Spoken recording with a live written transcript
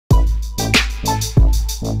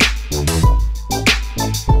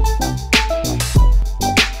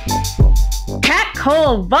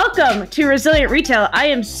Nicole, welcome to Resilient Retail. I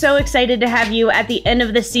am so excited to have you at the end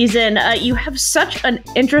of the season. You have such an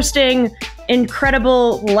interesting,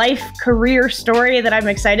 incredible life career story that I'm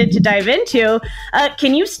excited to dive into.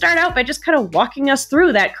 Can you start out by just kind of walking us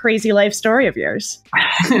through that crazy life story of yours?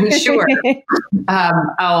 Sure.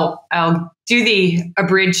 I'll do the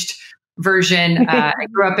abridged version. I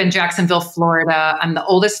grew up in Jacksonville, Florida. I'm the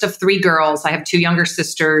oldest of three girls. I have two younger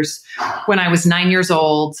sisters. When I was 9 years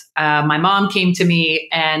old, my mom came to me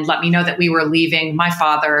and let me know that we were leaving my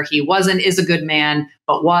father. He is a good man,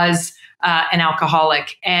 but was an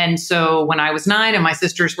alcoholic. And so when I was 9 and my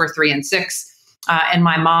sisters were 3 and 6, and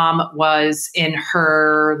my mom was in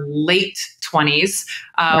her late 20s,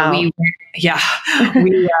 Wow.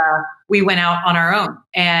 we went out on our own,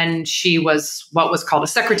 and she was what was called a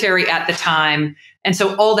secretary at the time. And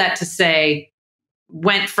so all that to say,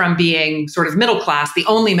 went from being sort of middle class, the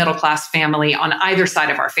only middle class family on either side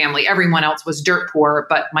of our family. Everyone else was dirt poor,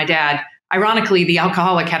 but my dad, ironically, the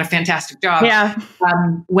alcoholic, had a fantastic job. Yeah.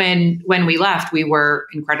 When we left, we were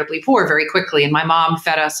incredibly poor very quickly. And my mom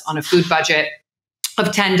fed us on a food budget of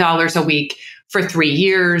 $10 a week for 3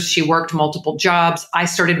 years. She worked multiple jobs. I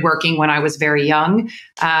started working when I was very young,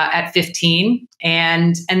 at 15.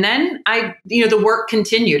 And then the work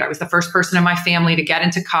continued. I was the first person in my family to get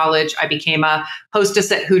into college. I became a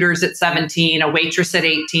hostess at Hooters at 17, a waitress at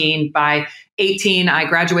 18. By 18, I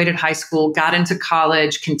graduated high school, got into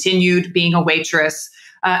college, continued being a waitress.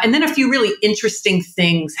 And then a few really interesting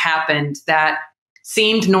things happened that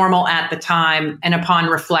seemed normal at the time, and upon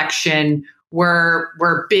reflection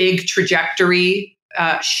were big trajectory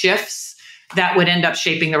shifts that would end up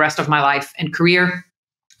shaping the rest of my life and career.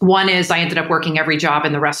 One is I ended up working every job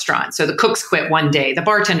in the restaurant. So the cooks quit one day, the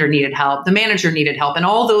bartender needed help, the manager needed help, and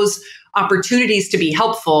all those opportunities to be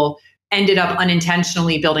helpful ended up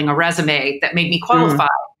unintentionally building a resume that made me qualified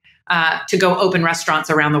to go open restaurants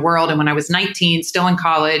around the world. And when I was 19, still in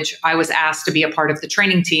college, I was asked to be a part of the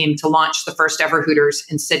training team to launch the first ever Hooters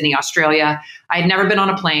in Sydney, Australia. I had never been on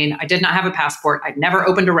a plane. I did not have a passport. I'd never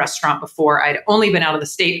opened a restaurant before. I'd only been out of the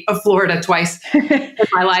state of Florida twice in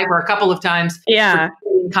my life, or a couple of times. Yeah.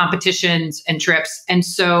 For competitions and trips. And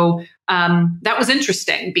so that was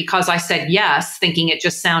interesting because I said yes, thinking it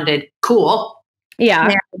just sounded cool.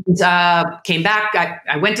 Yeah. And came back.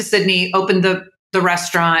 I went to Sydney, opened the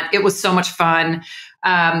restaurant. It was so much fun.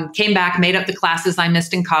 Came back, made up the classes I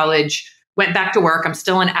missed in college, went back to work. I'm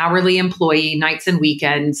still an hourly employee, nights and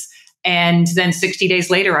weekends. And then 60 days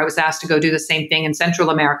later, I was asked to go do the same thing in Central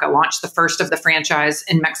America, launch the first of the franchise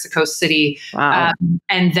in Mexico City. Wow.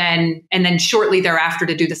 And then shortly thereafter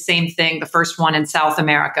to do the same thing, the first one in South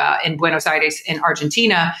America, in Buenos Aires, in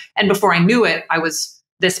Argentina. And before I knew it, I was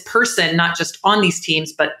this person, not just on these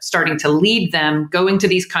teams, but starting to lead them, going to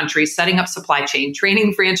these countries, setting up supply chain,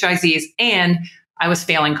 training franchisees, and I was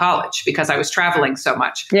failing college because I was traveling so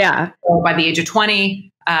much. Yeah. So by the age of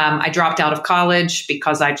 20, I dropped out of college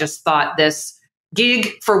because I just thought this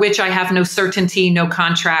gig for which I have no certainty, no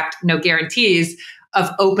contract, no guarantees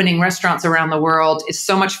of opening restaurants around the world is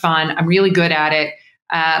so much fun. I'm really good at it.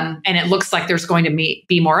 And it looks like there's going to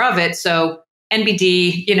be more of it. So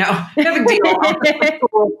NBD, no big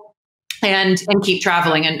deal. and keep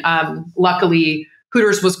traveling. And luckily,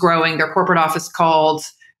 Hooters was growing. Their corporate office called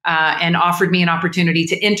and offered me an opportunity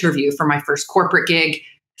to interview for my first corporate gig.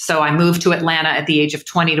 So I moved to Atlanta at the age of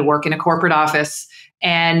 20 to work in a corporate office.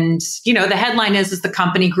 And, the headline is the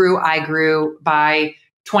company grew. I grew. By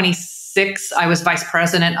 26, I was vice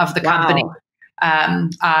president of the company. Wow.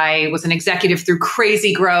 I was an executive through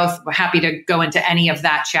crazy growth. We're happy to go into any of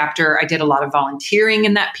that chapter. I did a lot of volunteering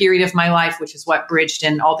in that period of my life, which is what bridged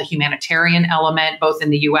in all the humanitarian element, both in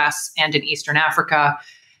the US and in Eastern Africa.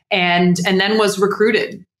 And then was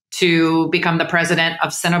recruited to become the president of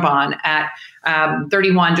Cinnabon at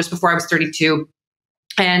 31, just before I was 32,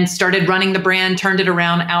 and started running the brand, turned it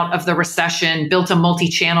around out of the recession, built a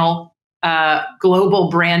multi-channel, global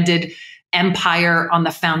branded empire on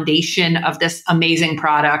the foundation of this amazing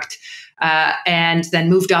product, and then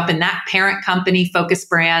moved up in that parent company, Focus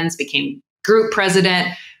Brands, became group president.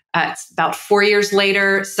 It's about 4 years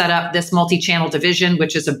later, set up this multi-channel division,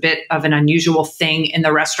 which is a bit of an unusual thing in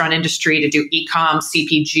the restaurant industry to do e-com,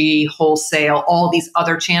 CPG, wholesale, all these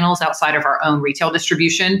other channels outside of our own retail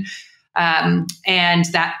distribution. And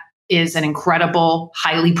that is an incredible,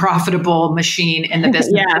 highly profitable machine in the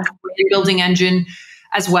business. Yeah. Building engine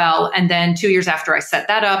as well. And then 2 years after I set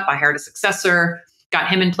that up, I hired a successor, got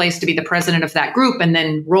him in place to be the president of that group, and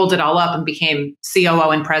then rolled it all up and became COO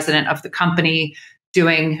and president of the company.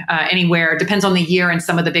 doing anywhere, depends on the year and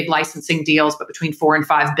some of the big licensing deals, but between 4 and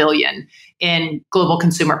 5 billion in global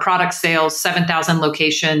consumer product sales, 7,000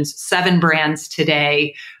 locations, 7 brands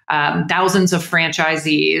today, thousands of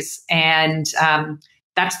franchisees. And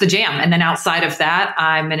that's the jam. And then outside of that,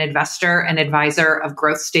 I'm an investor and advisor of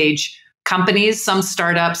growth stage companies, some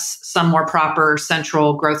startups, some more proper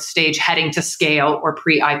central growth stage heading to scale or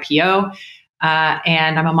pre-IPO.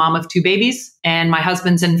 And I'm a mom of 2 babies, and my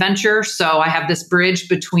husband's in venture. So I have this bridge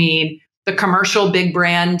between the commercial big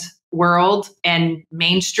brand world and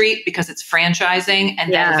Main Street because it's franchising,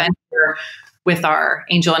 and then venture with our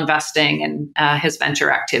angel investing and his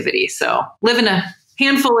venture activity. So live in a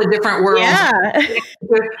handful of different worlds.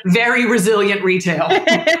 With very resilient retail.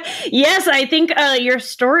 Yes, I think your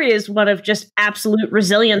story is one of just absolute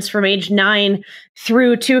resilience from age 9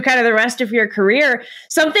 through to kind of the rest of your career.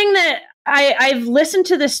 Something that I've listened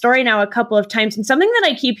to this story now a couple of times, and something that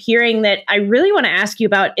I keep hearing that I really want to ask you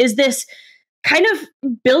about is this kind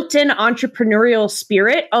of built-in entrepreneurial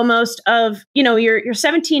spirit almost of, you're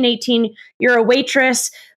 17, 18, you're a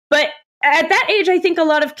waitress, but at that age, I think a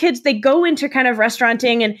lot of kids, they go into kind of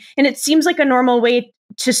restauranting and it seems like a normal way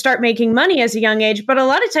to start making money as a young age. But a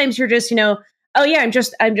lot of times you're just, oh yeah, I'm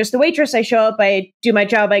just the waitress. I show up, I do my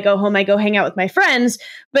job, I go home, I go hang out with my friends.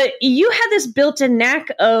 But you had this built-in knack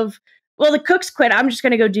of, well, the cooks quit, I'm just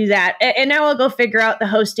going to go do that. And now I'll go figure out the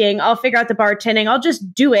hosting. I'll figure out the bartending. I'll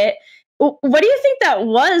just do it. What do you think that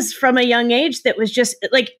was from a young age that was just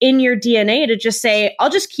like in your DNA to just say,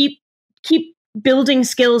 I'll just keep building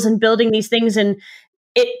skills and building these things, and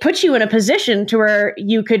it puts you in a position to where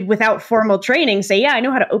you could, without formal training, say, yeah, I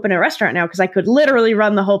know how to open a restaurant now because I could literally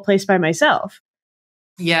run the whole place by myself.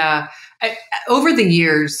 Yeah. Over the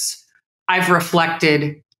years, I've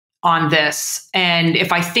reflected on this. And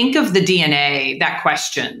if I think of the DNA, that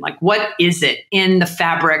question, like, what is it in the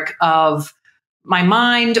fabric of my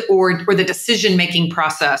mind or the decision-making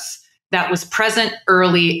process that was present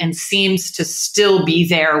early and seems to still be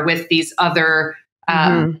there with these other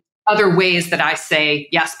ways that I say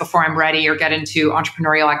yes before I'm ready or get into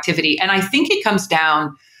entrepreneurial activity. And I think it comes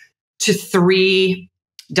down to 3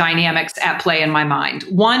 dynamics at play in my mind.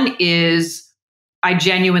 One is I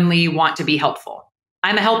genuinely want to be helpful.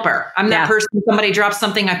 I'm a helper. I'm that person. Somebody drops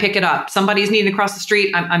something, I pick it up. Somebody's needing to cross the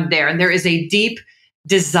street, I'm there. And there is a deep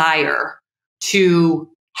desire to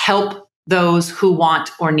help those who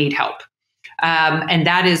want or need help. And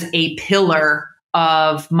that is a pillar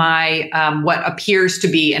of my, what appears to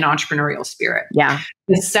be an entrepreneurial spirit. Yeah.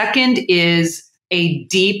 The second is a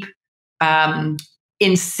deep,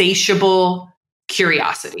 insatiable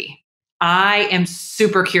curiosity. I am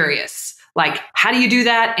super curious. Like, how do you do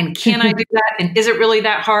that? And can I do that? And is it really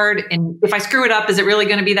that hard? And if I screw it up, is it really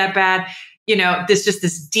going to be that bad? There's just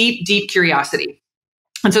this deep, deep curiosity.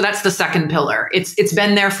 And so that's the second pillar. It's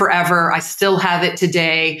been there forever. I still have it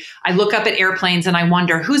today. I look up at airplanes and I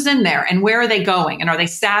wonder who's in there and where are they going? And are they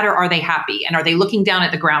sad or are they happy? And are they looking down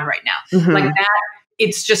at the ground right now? Mm-hmm. Like that,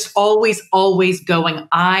 it's just always, always going,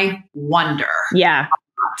 I wonder. Yeah.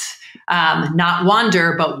 Not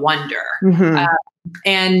wander, but wonder. Mm-hmm.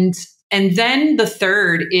 And then the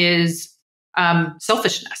third is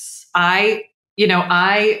selfishness. In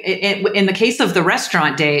the case of the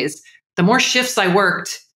restaurant days, the more shifts I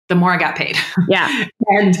worked, the more I got paid. Yeah.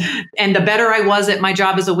 and the better I was at my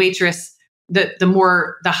job as a waitress, the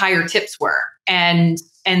higher tips were. And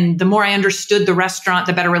the more I understood the restaurant,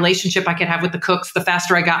 the better relationship I could have with the cooks, the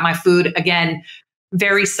faster I got my food. Again,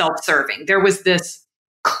 very self-serving. There was this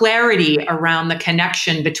clarity around the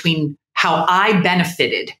connection between how I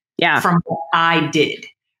benefited from what I did.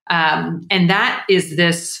 And that is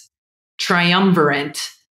this triumvirate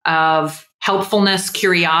of helpfulness,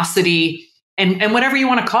 curiosity, and whatever you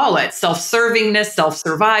want to call it, self-servingness,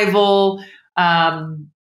 self-survival,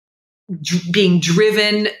 being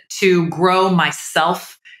driven to grow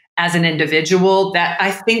myself as an individual. That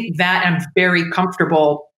I think that I'm very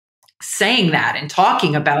comfortable saying that and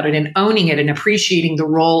talking about it and owning it and appreciating the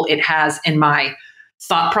role it has in my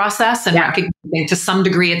thought process and recognizing to some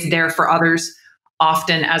degree it's there for others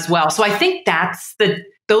often as well. So I think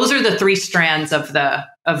those are the 3 strands of the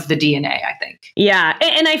DNA, I think. Yeah.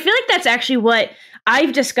 And I feel like that's actually what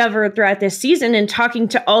I've discovered throughout this season and talking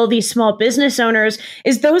to all these small business owners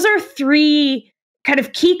is those are 3 kind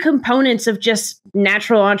of key components of just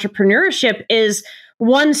natural entrepreneurship is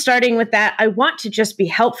one, starting with that, I want to just be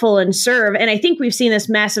helpful and serve. And I think we've seen this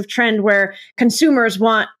massive trend where consumers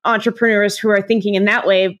want entrepreneurs who are thinking in that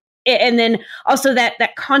way. And then also that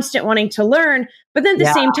constant wanting to learn. But then at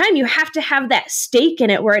the same time, you have to have that stake in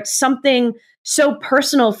it where it's something so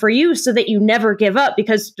personal for you so that you never give up.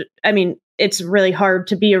 Because, I mean, it's really hard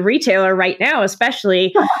to be a retailer right now,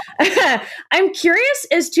 especially. I'm curious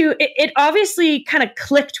as to, it obviously kind of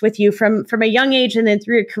clicked with you from a young age and then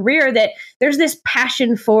through your career that there's this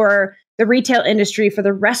passion for the retail industry, for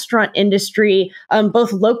the restaurant industry,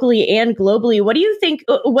 both locally and globally. What do you think?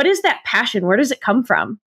 What is that passion? Where does it come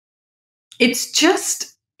from? It's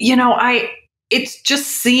just, it's just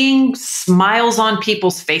seeing smiles on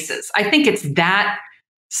people's faces. I think it's that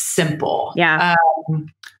simple. Yeah.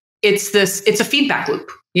 It's a feedback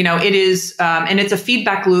loop. It is, and it's a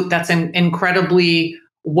feedback loop that's incredibly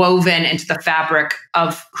woven into the fabric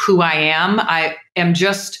of who I am. I am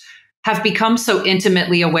just have become so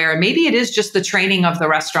intimately aware. Maybe it is just the training of the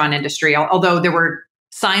restaurant industry, although there were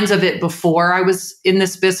signs of it before I was in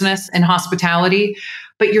this business in hospitality,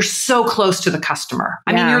 but you're so close to the customer.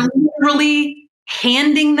 I mean, you're literally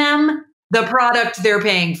handing them the product they're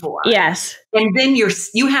paying for. Yes. And then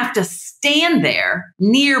you have to stand there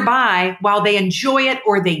nearby while they enjoy it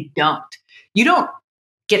or they don't. You don't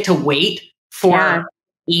get to wait for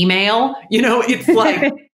email. It's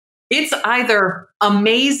like, it's either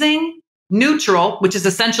amazing, neutral, which is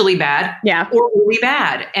essentially bad, or really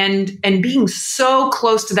bad. And being so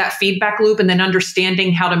close to that feedback loop and then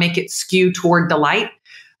understanding how to make it skew toward delight,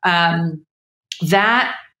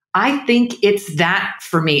 that I think it's that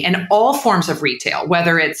for me. And all forms of retail,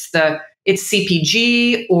 whether it's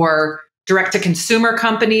CPG or direct to consumer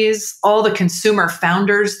companies, all the consumer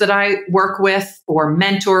founders that I work with or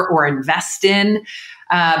mentor or invest in,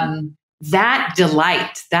 that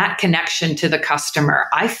delight, that connection to the customer,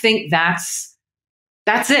 I think that's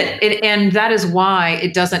it. And that is why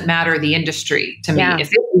it doesn't matter the industry to me. If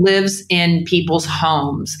it lives in people's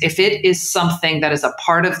homes, if it is something that is a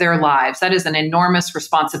part of their lives, that is an enormous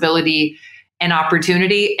responsibility and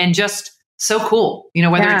opportunity and just so cool.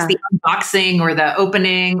 Whether it's the unboxing or the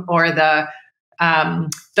opening or the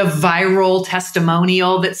viral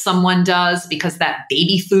testimonial that someone does because that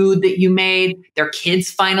baby food that you made, their kids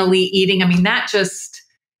finally eating. I mean, that just,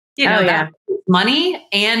 that's money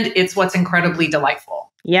and it's what's incredibly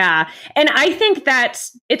delightful. Yeah. And I think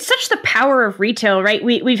it's such the power of retail, right?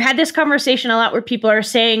 We've had this conversation a lot where people are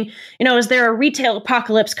saying, is there a retail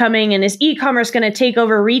apocalypse coming and is e-commerce going to take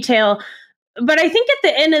over retail? But I think at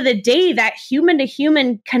the end of the day, that human to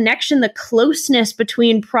human connection, the closeness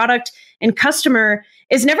between product and customer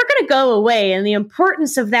is never going to go away. And the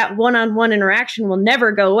importance of that one-on-one interaction will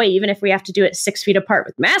never go away, even if we have to do it 6 feet apart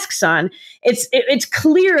with masks on. It's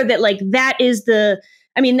clear that that is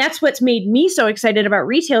that's what's made me so excited about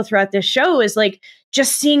retail throughout this show is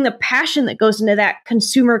just seeing the passion that goes into that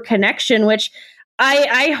consumer connection, which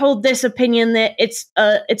I hold this opinion that it's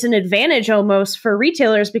an advantage almost for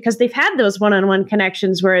retailers because they've had those one-on-one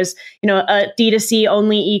connections, whereas a D2C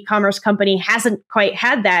only e-commerce company hasn't quite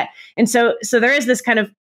had that. And so there is this kind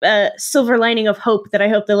of silver lining of hope that I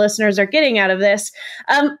hope the listeners are getting out of this.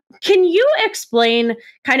 Can you explain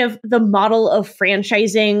kind of the model of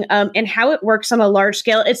franchising and how it works on a large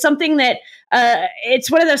scale? It's something that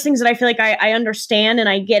it's one of those things that I feel like I understand and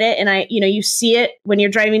I get it. And you see it when you're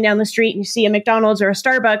driving down the street and you see a McDonald's or a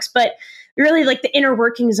Starbucks, but really the inner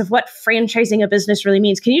workings of what franchising a business really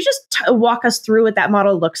means. Can you just walk us through what that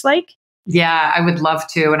model looks like? Yeah, I would love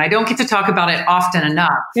to. And I don't get to talk about it often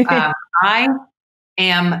enough. I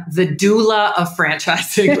am the doula of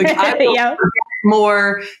franchising. I will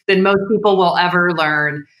more than most people will ever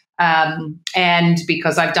learn. And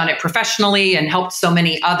because I've done it professionally and helped so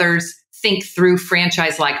many others think through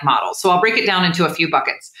franchise-like models. So I'll break it down into a few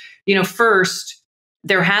buckets. First,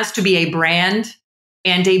 there has to be a brand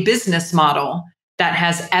and a business model that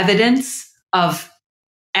has evidence of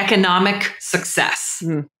economic success.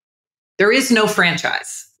 Mm. There is no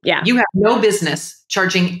franchise. Yeah. You have no business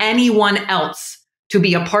charging anyone else to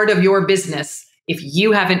be a part of your business if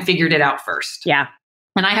you haven't figured it out first. Yeah.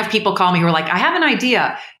 And I have people call me who are like, I have an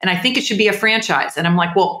idea and I think it should be a franchise. And I'm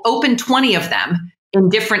like, well, open 20 of them in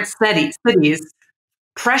different cities,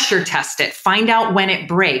 pressure test it, find out when it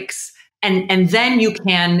breaks. And then you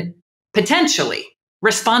can potentially,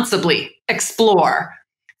 responsibly explore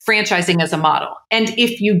franchising as a model. And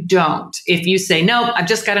if you say, no, I've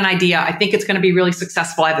just got an idea, I think it's going to be really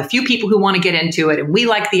successful, I have a few people who want to get into it, and we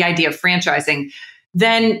like the idea of franchising,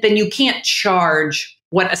 then you can't charge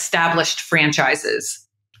what established franchises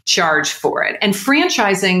charge for it. And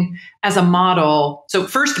franchising as a model, so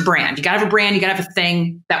first brand, you got to have a brand, you got to have a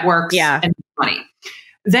thing that works and money.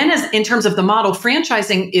 Then in terms of the model,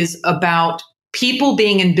 franchising is about people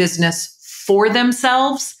being in business for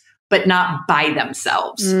themselves, but not by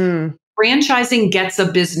themselves. Mm. Franchising gets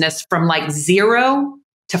a business from 0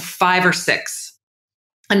 to 5 or 6.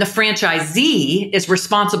 And the franchisee is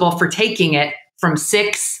responsible for taking it from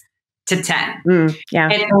 6 to 10. Yeah.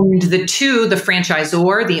 And the two, the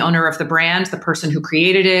franchisor, the owner of the brand, the person who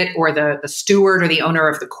created it, or the steward or the owner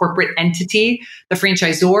of the corporate entity, the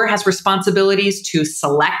franchisor has responsibilities to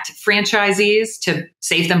select franchisees, to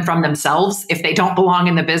save them from themselves if they don't belong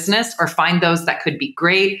in the business, or find those that could be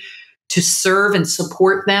great, to serve and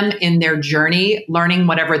support them in their journey, learning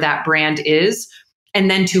whatever that brand is, and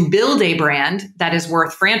then to build a brand that is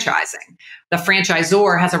worth franchising. The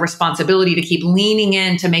franchisor has a responsibility to keep leaning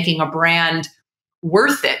into making a brand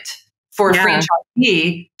worth it for a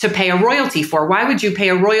franchisee to pay a royalty for. Why would you pay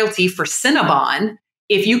a royalty for Cinnabon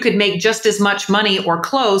if you could make just as much money or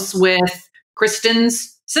close with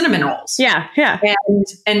Kristen's cinnamon rolls? Yeah.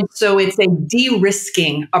 And so it's a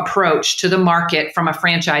de-risking approach to the market from a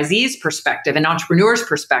franchisee's perspective, an entrepreneur's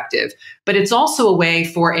perspective, but it's also a way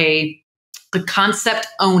for the concept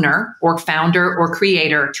owner or founder or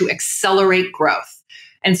creator to accelerate growth.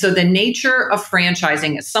 And so the nature of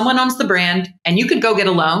franchising is someone owns the brand, and you could go get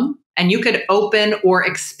a loan and you could open or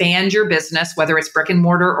expand your business, whether it's brick and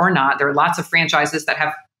mortar or not. There are lots of franchises that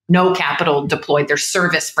have no capital deployed. They're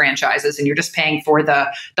service franchises, and you're just paying for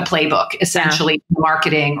the playbook, essentially,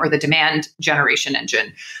 marketing or the demand generation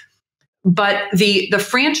engine. But the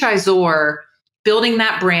franchisor building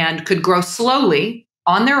that brand could grow slowly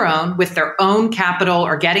on their own with their own capital,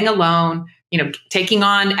 or getting a loan, taking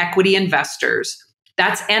on equity investors.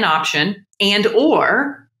 That's an option. And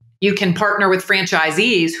or you can partner with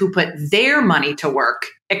franchisees who put their money to work,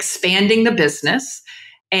 expanding the business.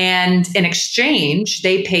 And in exchange,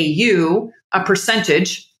 they pay you a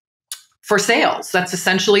percentage for sales. That's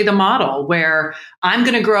essentially the model, where I'm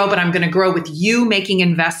going to grow, but I'm going to grow with you making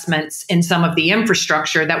investments in some of the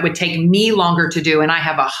infrastructure that would take me longer to do. And I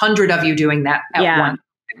have 100 of you doing that at one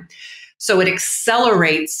time. So it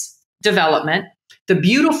accelerates development. The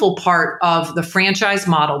beautiful part of the franchise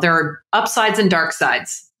model, there are upsides and dark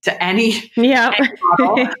sides to any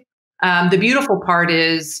model. The beautiful part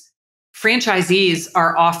is franchisees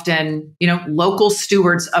are often, local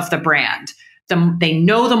stewards of the brand. They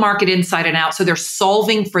know the market inside and out. So they're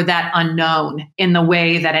solving for that unknown in the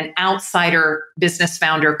way that an outsider business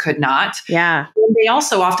founder could not. Yeah. And they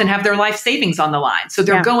also often have their life savings on the line. So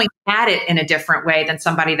they're going at it in a different way than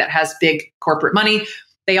somebody that has big corporate money.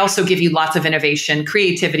 They also give you lots of innovation,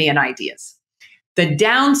 creativity, and ideas. The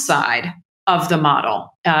downside of the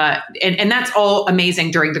model, and that's all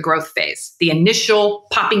amazing during the growth phase, the initial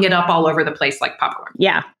popping it up all over the place like popcorn.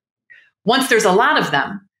 Yeah. Once there's a lot of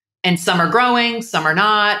them, and some are growing, some are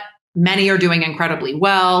not, many are doing incredibly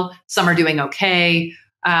well, some are doing okay,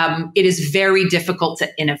 it is very difficult to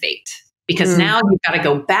innovate, because now you've got to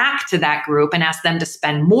go back to that group and ask them to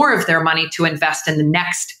spend more of their money to invest in the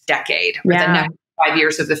next decade or the next 5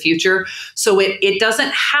 years of the future. So it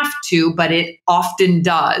doesn't have to, but it often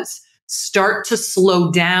does start to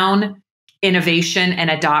slow down innovation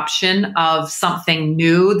and adoption of something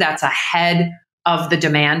new that's ahead of the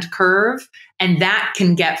demand curve. And that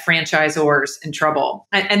can get franchisors in trouble.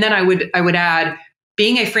 And then I would add,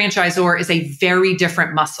 being a franchisor is a very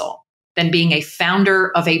different muscle than being a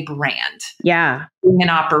founder of a brand. Yeah. Being an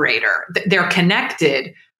operator. They're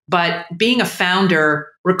connected, but being a founder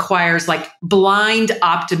requires like blind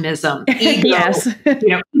optimism, ego,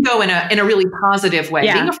 ego in a really positive way.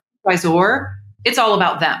 Yeah. Being a franchisor, it's all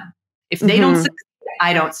about them. If they don't succeed,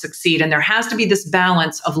 I don't succeed. And there has to be this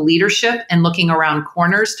balance of leadership and looking around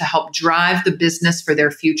corners to help drive the business for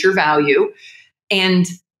their future value, and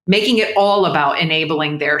making it all about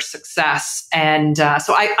enabling their success. And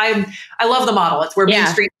so I love the model. It's where Main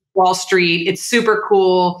Street, Wall Street. It's super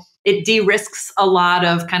cool. It de-risks a lot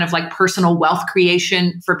of kind of like personal wealth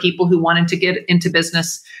creation for people who wanted to get into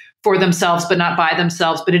business for themselves, but not by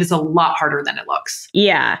themselves. But it is a lot harder than it looks.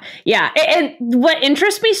 Yeah. And what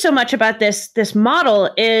interests me so much about this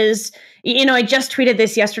model is, I just tweeted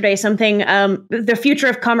this yesterday, something, the future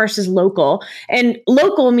of commerce is local, and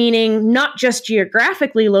local meaning not just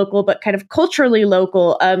geographically local, but kind of culturally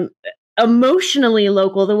local, emotionally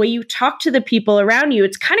local, the way you talk to the people around you.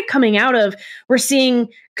 It's kind of coming out of, we're seeing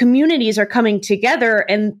communities are coming together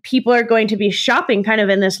and people are going to be shopping kind of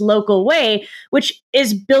in this local way, which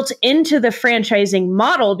is built into the franchising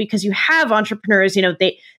model, because you have entrepreneurs,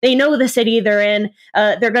 they know the city they're in,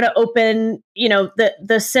 they're going to open, the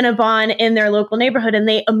Cinnabon in their local neighborhood, and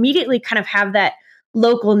they immediately kind of have that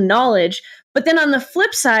local knowledge. But then on the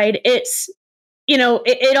flip side, it's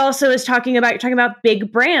it also is you're talking about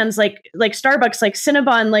big brands like Starbucks, like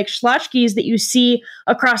Cinnabon, like Schlotzchky's that you see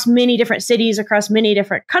across many different cities, across many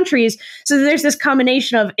different countries. So there's this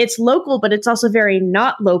combination of it's local, but it's also very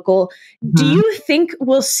not local. Mm-hmm. Do you think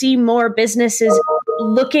we'll see more businesses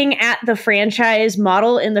looking at the franchise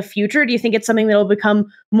model in the future? Do you think it's something that will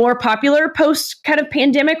become more popular post kind of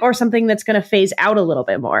pandemic, or something that's going to phase out a little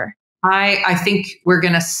bit more? I think we're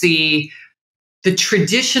going to see the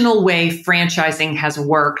traditional way franchising has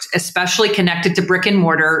worked, especially connected to brick and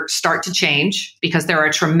mortar, start to change, because there are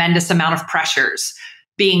a tremendous amount of pressures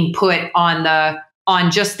being put on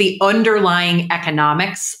just the underlying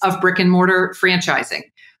economics of brick and mortar franchising.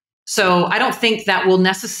 So I don't think that will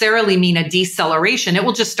necessarily mean a deceleration. It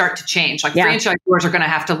will just start to change. Franchisors are going to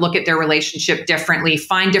have to look at their relationship differently,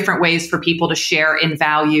 find different ways for people to share in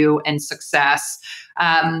value and success,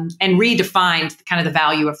 and redefine kind of the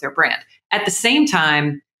value of their brand. At the same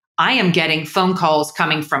time, I am getting phone calls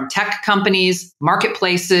coming from tech companies,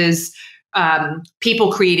 marketplaces,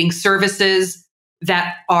 people creating services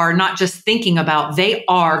that are not just thinking about, they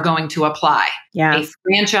are going to apply a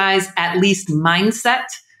franchise, at least mindset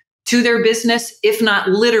to their business, if not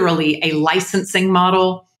literally a licensing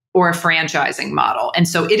model or a franchising model. And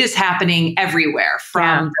so it is happening everywhere,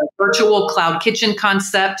 from the virtual cloud kitchen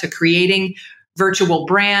concept to creating virtual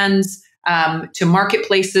brands, to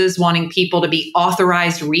marketplaces wanting people to be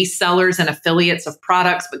authorized resellers and affiliates of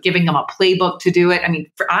products, but giving them a playbook to do it. I mean,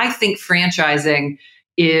 I think franchising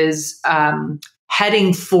is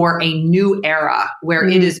heading for a new era where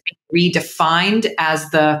it is being redefined as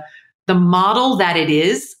the model that it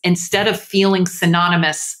is, instead of feeling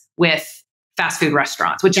synonymous with fast food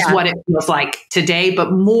restaurants, which is what it feels like today,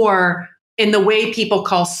 but more in the way people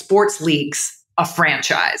call sports leagues a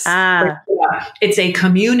franchise. It's a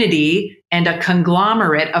community and a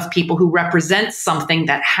conglomerate of people who represent something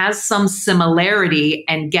that has some similarity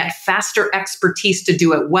and get faster expertise to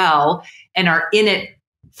do it well, and are in it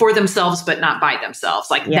for themselves, but not by themselves.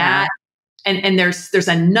 That. And there's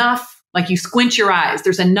enough, like, you squint your eyes,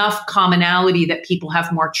 there's enough commonality that people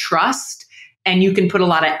have more trust, and you can put a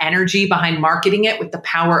lot of energy behind marketing it with the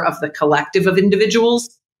power of the collective of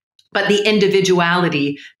individuals. But the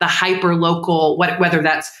individuality, the hyper local, whether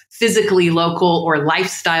that's physically local or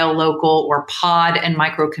lifestyle local or pod and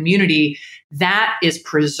micro community, that is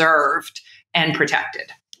preserved and protected.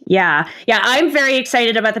 Yeah. I'm very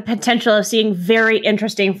excited about the potential of seeing very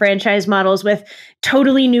interesting franchise models with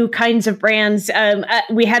totally new kinds of brands.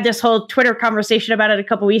 We had this whole Twitter conversation about it a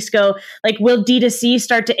couple weeks ago. Like, will D2C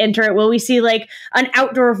start to enter it? Will we see like an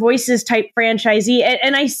Outdoor Voices type franchisee?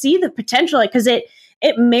 And I see the potential, because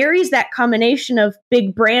it marries that combination of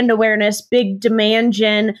big brand awareness, big demand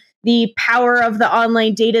gen, the power of the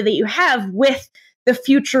online data that you have, with the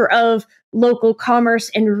future of local commerce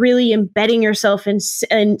and really embedding yourself in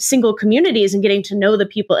single communities and getting to know the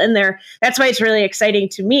people in there. That's why it's really exciting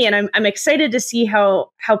to me. And I'm excited to see how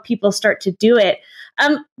people start to do it.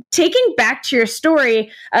 Taking back to your story,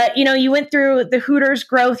 you went through the Hooters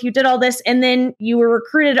growth, you did all this, and then you were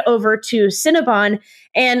recruited over to Cinnabon.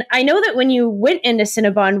 And I know that when you went into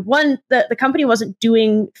Cinnabon, the company wasn't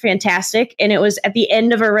doing fantastic, and it was at the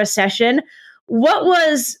end of a recession.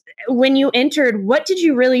 When you entered, what did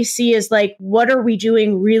you really see as like, what are we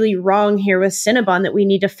doing really wrong here with Cinnabon that we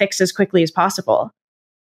need to fix as quickly as possible?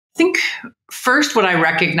 I think first what I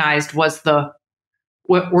recognized were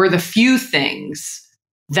the few things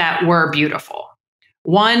that were beautiful.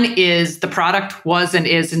 One is the product was and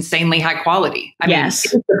is insanely high quality. I mean, it's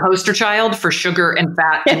the poster child for sugar and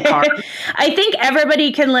fat and carbs. I think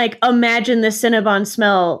everybody can like imagine the Cinnabon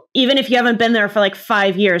smell, even if you haven't been there for like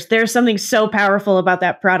 5 years. There's something so powerful about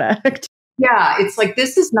that product. Yeah, it's like,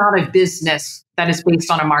 this is not a business that is based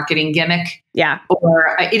on a marketing gimmick. Yeah.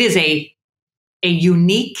 Or it is a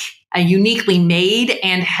uniquely made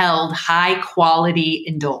and held high quality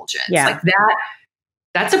indulgence. Yeah. Like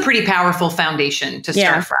that's a pretty powerful foundation to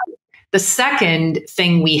start from. The second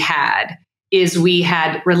thing we had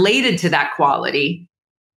related to that quality,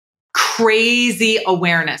 crazy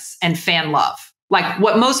awareness and fan love. Like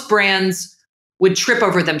what most brands would trip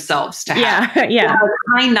over themselves to have. Yeah.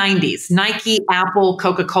 High 90s, Nike, Apple,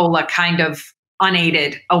 Coca-Cola kind of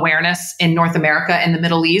unaided awareness in North America and the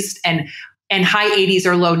Middle East, and high 80s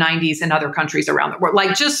or low 90s in other countries around the world.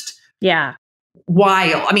 Like, just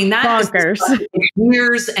wild. I mean, that is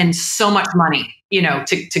years and so much money,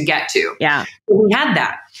 to get to. Yeah. So we had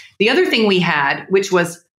that. The other thing we had, which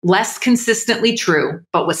was less consistently true,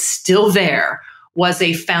 but was still there, was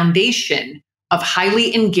a foundation of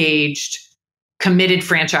highly engaged, committed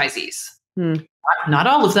franchisees. Not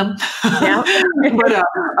all of them, but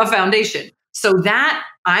a foundation. So that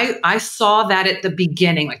I saw that at the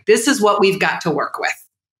beginning, like, this is what we've got to work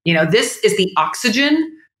with. This is the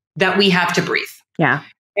oxygen that we have to breathe. Yeah.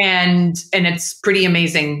 And it's pretty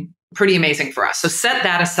amazing for us. So set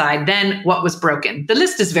that aside. Then what was broken? The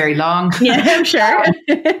list is very long. Yeah, I'm sure.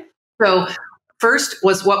 So first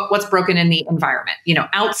was what's broken in the environment,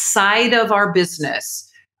 outside of our business,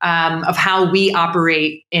 of how we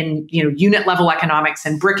operate in, unit level economics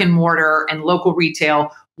and brick and mortar and local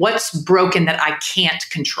retail. What's broken that I can't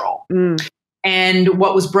control? And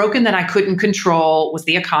what was broken that I couldn't control was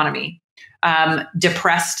the economy.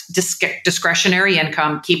 Depressed discretionary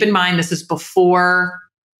income. Keep in mind, this is before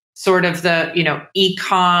sort of the,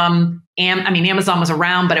 e-com. Amazon was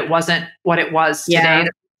around, but it wasn't what it was today.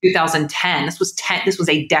 2010. This was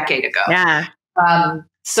a decade ago. Yeah.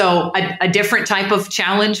 So a different type of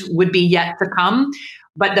challenge would be yet to come.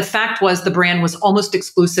 But the fact was, the brand was almost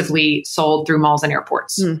exclusively sold through malls and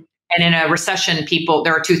airports. And in a recession,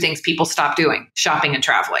 there are two things people stop doing: shopping and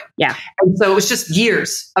traveling. Yeah. And so it was just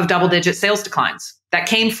years of double-digit sales declines that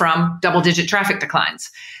came from double-digit traffic declines.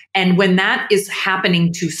 And when that is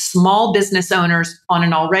happening to small business owners on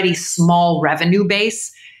an already small revenue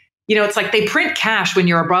base, it's like they print cash when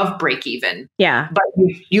you're above break even. Yeah. But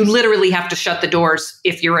you literally have to shut the doors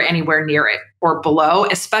if you're anywhere near it or below,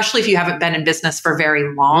 especially if you haven't been in business for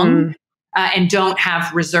very long and don't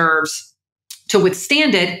have reserves to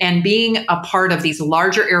withstand it. And being a part of these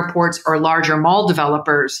larger airports or larger mall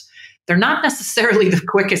developers, they're not necessarily the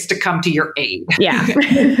quickest to come to your aid. Yeah.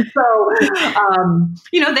 So,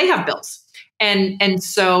 they have bills. And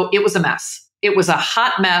so it was a mess. It was a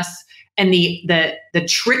hot mess. And the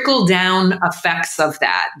trickle down effects of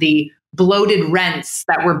that, the bloated rents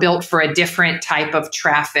that were built for a different type of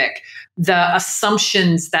traffic, the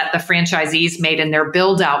assumptions that the franchisees made in their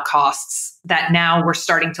build out costs that now were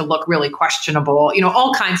starting to look really questionable,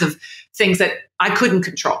 all kinds of things that I couldn't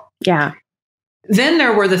control. Yeah. Then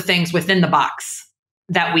there were the things within the box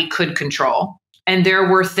that we could control. And there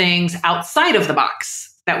were things outside of the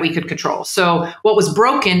box that we could control. So what was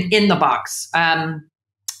broken in the box,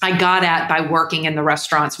 I got at by working in the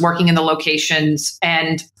restaurants, working in the locations.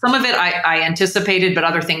 And some of it I anticipated, but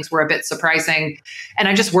other things were a bit surprising. And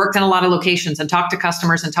I just worked in a lot of locations and talked to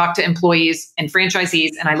customers and talked to employees and franchisees.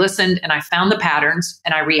 And I listened and I found the patterns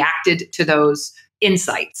and I reacted to those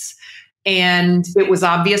insights. And it was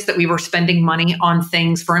obvious that we were spending money on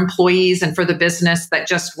things for employees and for the business that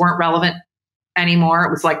just weren't relevant anymore. It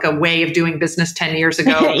was like a way of doing business 10 years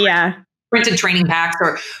ago. Yeah. Printed training packs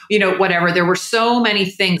or, whatever. There were so many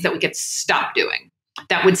things that we could stop doing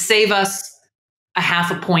that would save us a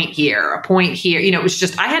half a point here, a point here. It was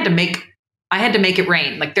just, I had to make it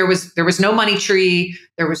rain. Like there was no money tree.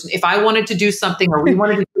 If I wanted to do something or we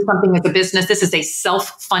wanted to do something as a business, this is a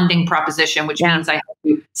self-funding proposition, which means I had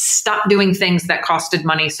to stop doing things that costed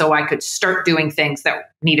money so I could start doing things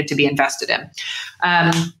that needed to be invested in.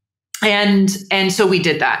 And so we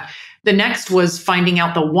did that. The next was finding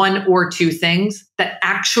out the one or two things that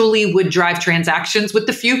actually would drive transactions with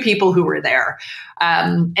the few people who were there.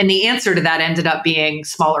 And the answer to that ended up being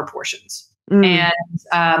smaller portions. And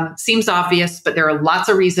seems obvious, but there are lots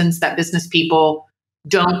of reasons that business people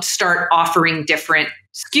don't start offering different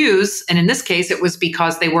SKUs. And in this case, it was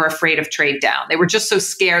because they were afraid of trade down. They were just so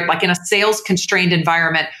scared, like in a sales constrained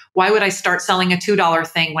environment, why would I start selling a $2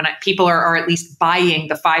 thing when people are at least buying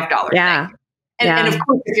the $5 thing? And of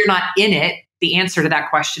course, if you're not in it, the answer to that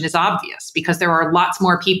question is obvious because there are lots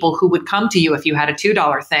more people who would come to you if you had a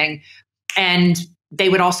 $2 thing. And they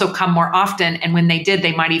would also come more often. And when they did,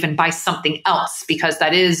 they might even buy something else because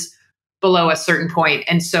that is below a certain point.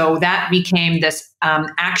 And so that became this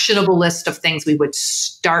actionable list of things we would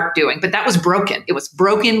start doing. But that was broken. It was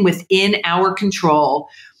broken within our control.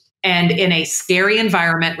 And in a scary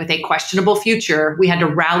environment with a questionable future, we had to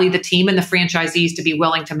rally the team and the franchisees to be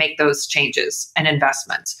willing to make those changes and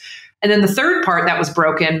investments. And then the third part that was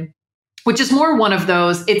broken, which is more one of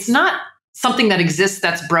those, it's not something that exists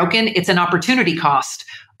that's broken, it's an opportunity cost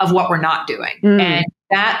of what we're not doing. And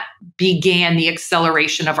that began the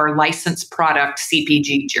acceleration of our licensed product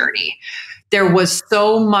CPG journey. There was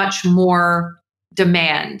so much more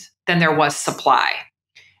demand than there was supply.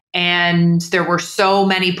 And there were so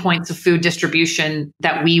many points of food distribution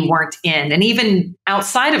that we weren't in. And even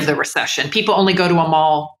outside of the recession, people only go to a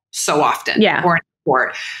mall so often or an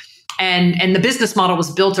airport. And the business model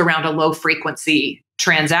was built around a low frequency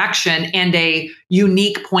transaction and a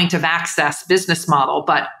unique point of access business model.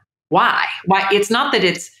 But why? Why? It's not that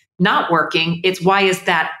it's not working. It's why is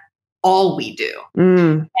that all we do?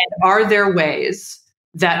 And are there ways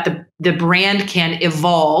that the brand can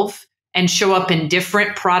evolve and show up in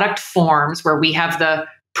different product forms where we have the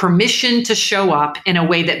permission to show up in a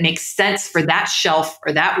way that makes sense for that shelf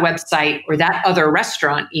or that website or that other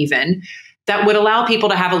restaurant even, that would allow people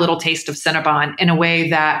to have a little taste of Cinnabon in a way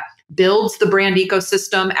that builds the brand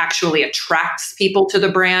ecosystem, actually attracts people to the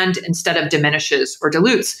brand instead of diminishes or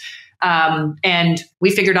dilutes. And we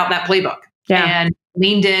figured out that playbook and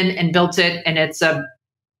leaned in and built it. And it's a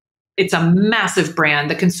massive brand.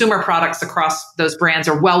 The consumer products across those brands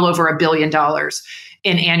are well over $1 billion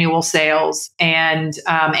in annual sales and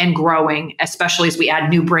growing, especially as we add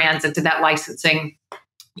new brands into that licensing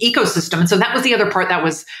ecosystem. And so that was the other part that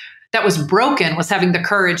was broken, was having the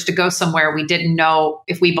courage to go somewhere we didn't know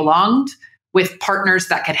if we belonged, with partners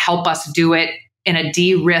that could help us do it in a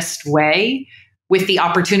de-risked way, with the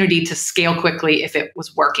opportunity to scale quickly if it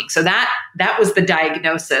was working. So that was the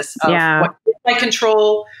diagnosis of what I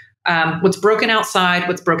control, what's broken outside,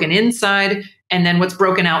 what's broken inside, and then what's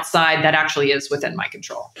broken outside that actually is within my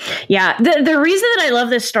control. Yeah. The reason that I love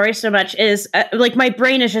this story so much is like my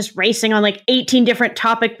brain is just racing on like 18 different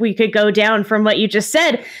topics we could go down from what you just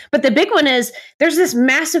said. But the big one is there's this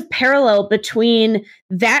massive parallel between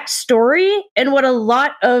that story and what a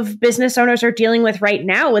lot of business owners are dealing with right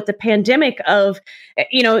now with the pandemic of,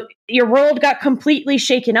 your world got completely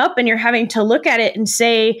shaken up and you're having to look at it and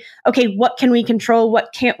say, okay, what can we control?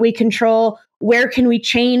 What can't we control? Where can we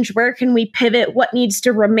change? Where can we pivot? What needs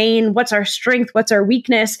to remain? What's our strength? What's our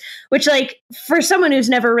weakness? Which, like, for someone who's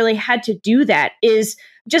never really had to do that is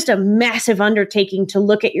just a massive undertaking to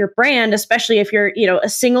look at your brand, especially if you're, a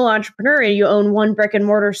single entrepreneur and you own one brick and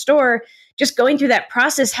mortar store. Just going through that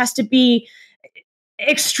process has to be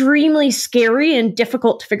extremely scary and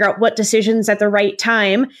difficult to figure out what decisions at the right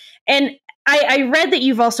time. And I read that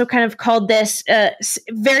you've also kind of called this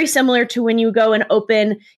very similar to when you go and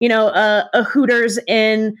open, a Hooters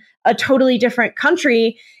in a totally different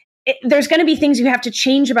country. There's going to be things you have to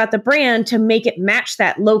change about the brand to make it match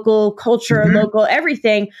that local culture, local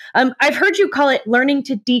everything. I've heard you call it learning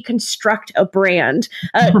to deconstruct a brand,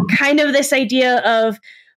 kind of this idea of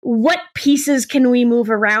what pieces can we move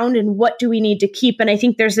around and what do we need to keep? And I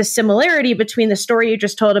think there's a similarity between the story you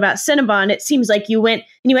just told about Cinnabon. It seems like you had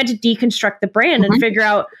to deconstruct the brand and figure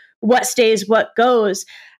out what stays, what goes.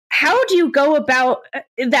 How do you go about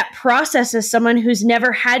that process as someone who's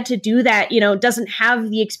never had to do that, doesn't have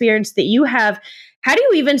the experience that you have? How do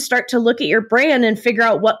you even start to look at your brand and figure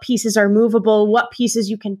out what pieces are movable, what pieces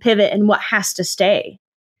you can pivot, and what has to stay?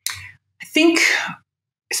 I think,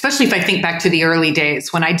 especially if I think back to the early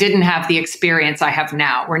days when I didn't have the experience I have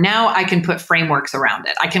now, where now I can put frameworks around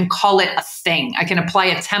it. I can call it a thing. I can apply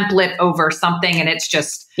a template over something and it's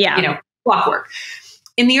just, clockwork.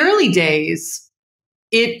 In the early days,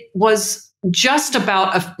 it was just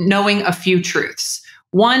about knowing a few truths.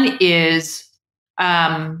 One is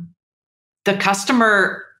the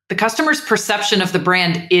customer's perception of the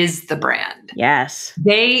brand is the brand. Yes.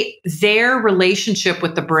 Their relationship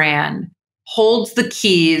with the brand holds the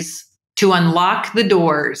keys to unlock the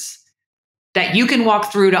doors that you can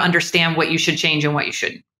walk through to understand what you should change and what you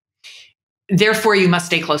shouldn't. Therefore, you must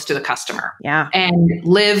stay close to the customer and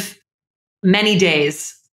live many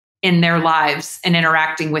days in their lives and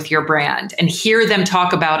interacting with your brand and hear them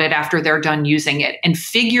talk about it after they're done using it and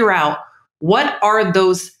figure out what are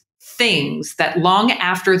those things that long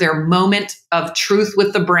after their moment of truth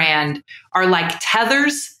with the brand are like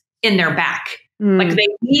tethers in their back. Like they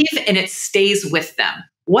leave and it stays with them.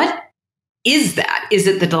 What is that? Is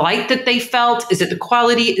it the delight that they felt? Is it the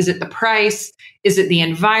quality? Is it the price? Is it the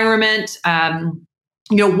environment?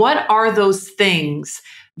 What are those things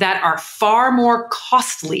that are far more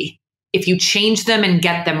costly if you change them and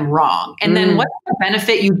get them wrong? And then what's the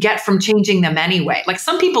benefit you get from changing them anyway? Like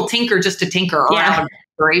some people tinker just to tinker or out of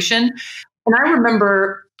inspiration. And I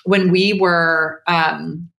remember when we were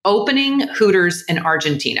opening Hooters in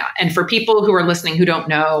Argentina. And for people who are listening who don't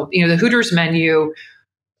know, the Hooters menu,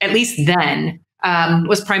 at least then,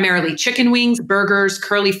 was primarily chicken wings, burgers,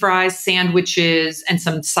 curly fries, sandwiches, and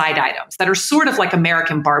some side items that are sort of like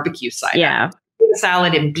American barbecue side items.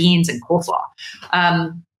 Salad and beans and coleslaw.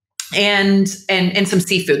 And some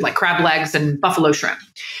seafood like crab legs and buffalo shrimp.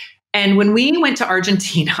 And when we went to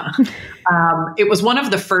Argentina, it was one of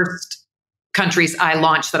the first countries I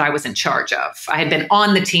launched that I was in charge of. I had been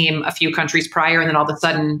on the team a few countries prior, and then all of a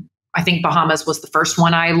sudden, I think Bahamas was the first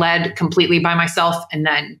one I led completely by myself, and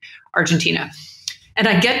then Argentina. And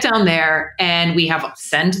I get down there and we have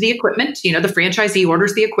send the equipment, the franchisee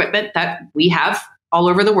orders the equipment that we have all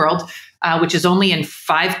over the world, which is only in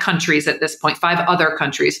 5 countries at this point, 5 other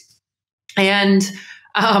countries. And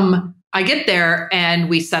I get there and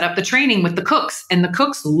we set up the training with the cooks, and the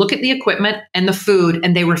cooks look at the equipment and the food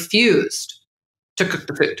and they refused to cook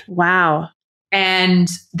the food. Wow. And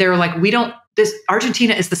they're like,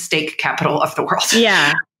 Argentina is the steak capital of the world.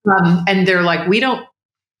 Yeah. And they're like, we don't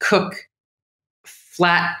cook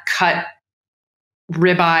flat cut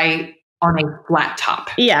ribeye on a flat top.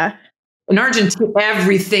 Yeah. In Argentina,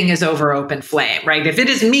 everything is over open flame, right? If it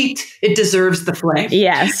is meat, it deserves the flame.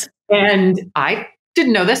 Yes. And I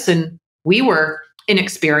didn't know this, and we were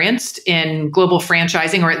inexperienced in global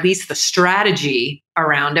franchising, or at least the strategy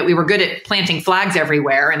around it. We were good at planting flags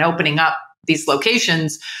everywhere and opening up these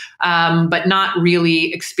locations, but not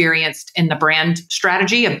really experienced in the brand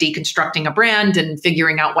strategy of deconstructing a brand and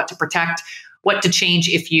figuring out what to protect, what to change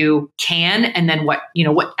if you can, and then what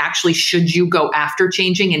actually should you go after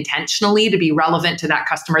changing intentionally to be relevant to that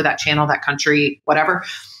customer, that channel, that country, whatever.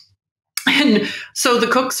 And so the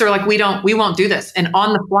cooks are like, we won't do this. And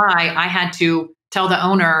on the fly, I had to tell the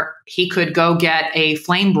owner he could go get a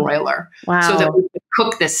flame broiler so that we could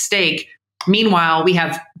cook this steak. Meanwhile, we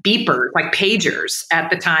have beepers, like pagers at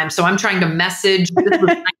the time. So I'm trying to message, this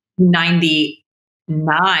was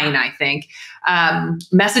 1999, I think,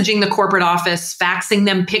 messaging the corporate office, faxing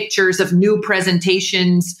them pictures of new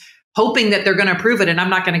presentations, hoping that they're going to approve it. And I'm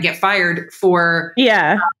not going to get fired for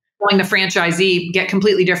telling the franchisee, get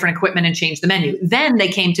completely different equipment and change the menu. Then they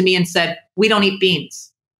came to me and said, we don't eat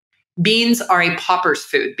beans. Beans are a pauper's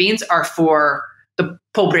food. Beans are for the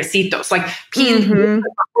pobrecitos, like beans are for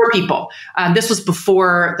poor people. This was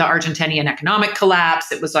before the Argentinian economic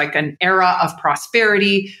collapse. It was like an era of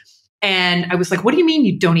prosperity. And I was like, what do you mean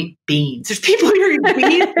you don't eat beans? There's people here eating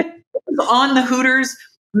beans. It was on the Hooters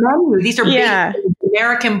menu. These are baked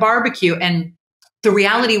American barbecue. And the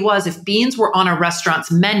reality was, if beans were on a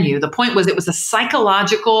restaurant's menu, the point was it was a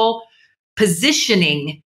psychological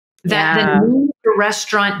positioning that then moved the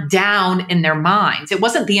restaurant down in their minds. It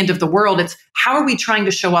wasn't the end of the world. It's how are we trying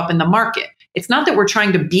to show up in the market? It's not that we're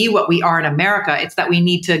trying to be what we are in America. It's that we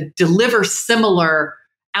need to deliver similar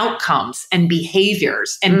outcomes and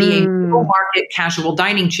behaviors and be a middle market casual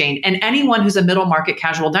dining chain. And anyone who's a middle market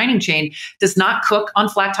casual dining chain does not cook on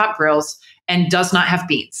flat top grills and does not have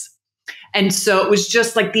beans. And so it was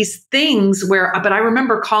just like these things but I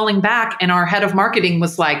remember calling back and our head of marketing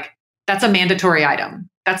was like, that's a mandatory item.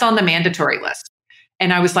 That's on the mandatory list.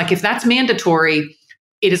 And I was like, if that's mandatory,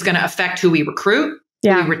 it is going to affect who we recruit,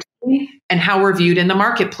 who we retain, and how we're viewed in the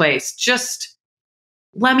marketplace. Just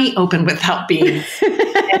let me open without beans.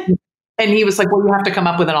 and he was like, well, you have to come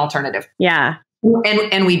up with an alternative. Yeah.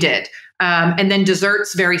 And we did. And then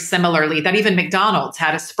desserts very similarly, that even McDonald's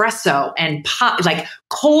had espresso and like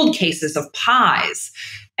cold cases of pies.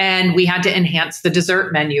 And we had to enhance the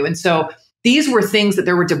dessert menu. And so these were things that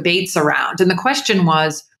there were debates around. And the question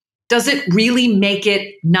was, does it really make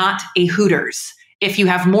it not a Hooters if you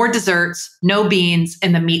have more desserts, no beans,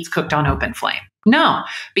 and the meat's cooked on open flame? No,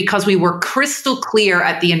 because we were crystal clear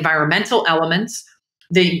at the environmental elements,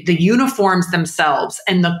 the uniforms themselves,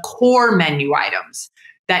 and the core menu items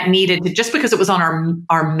that needed to, just because it was on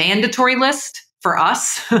our mandatory list for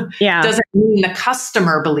us, doesn't mean the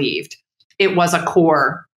customer believed it was a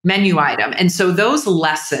core menu item. And so those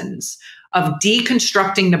lessons of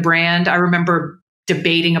deconstructing the brand, I remember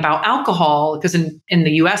debating about alcohol, because in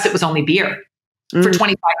the US, it was only beer. For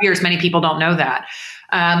 25 years, many people don't know that.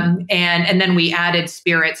 And then we added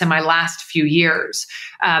spirits in my last few years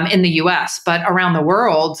in the US. But around the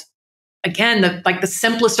world, again, the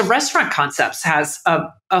simplest of restaurant concepts has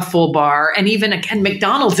a full bar. And even, again,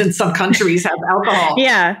 McDonald's in some countries have alcohol.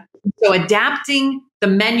 Yeah. So adapting the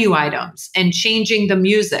menu items and changing the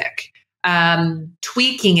music,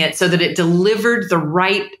 tweaking it so that it delivered the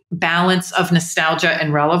right balance of nostalgia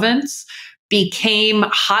and relevance became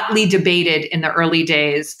hotly debated in the early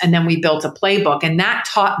days. And then we built a playbook. And that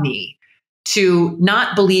taught me to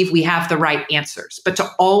not believe we have the right answers, but to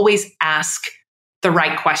always ask the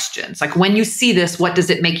right questions. Like, when you see this, what does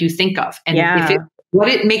it make you think of? And what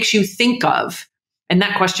it makes you think of, and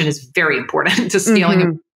that question is very important to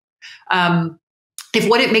scaling. If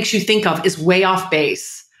what it makes you think of is way off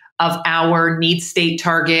base of our need state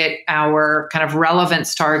target, our kind of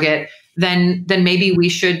relevance target, then maybe we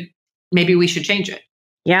should change it.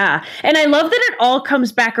 Yeah. And I love that it all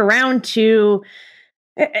comes back around to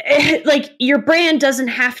like, your brand doesn't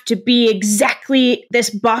have to be exactly this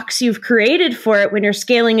box you've created for it when you're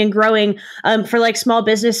scaling and growing. For like small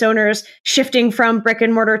business owners shifting from brick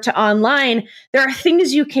and mortar to online, there are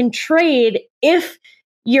things you can trade if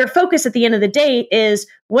your focus at the end of the day is,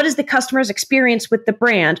 what is the customer's experience with the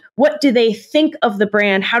brand? What do they think of the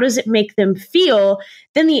brand? How does it make them feel?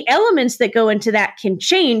 Then the elements that go into that can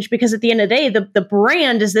change, because at the end of the day, the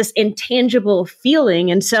brand is this intangible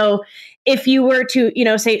feeling. And so if you were to,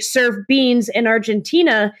 say, serve beans in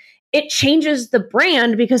Argentina, it changes the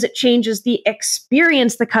brand because it changes the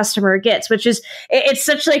experience the customer gets, which is, it's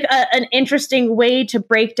such like an interesting way to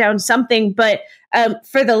break down something. But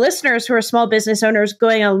for the listeners who are small business owners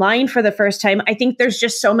going online for the first time, I think there's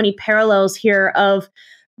just so many parallels here of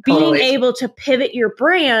being able to pivot your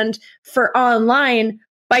brand for online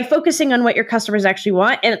by focusing on what your customers actually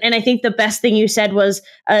want. And I think the best thing you said was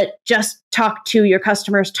just talk to your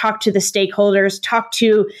customers, talk to the stakeholders, talk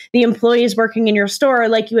to the employees working in your store.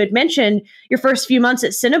 Like you had mentioned, your first few months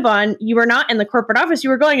at Cinnabon, you were not in the corporate office, you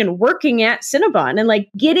were going and working at Cinnabon and like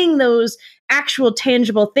getting those actual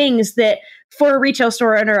tangible things that for a retail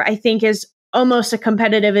store owner, I think is almost a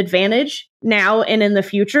competitive advantage now and in the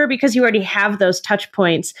future because you already have those touch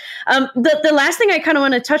points. The last thing I kind of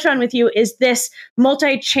want to touch on with you is this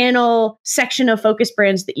multi-channel section of focus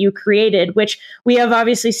brands that you created, which we have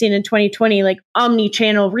obviously seen in 2020, like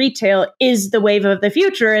omnichannel retail is the wave of the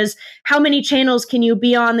future. Is how many channels can you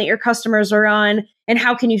be on that your customers are on and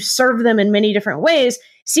how can you serve them in many different ways?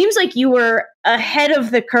 Seems like you were ahead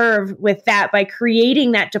of the curve with that by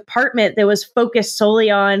creating that department that was focused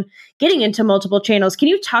solely on getting into multiple channels. Can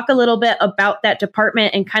you talk a little bit about that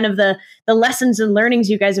department and kind of the lessons and learnings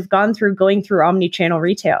you guys have gone through going through omnichannel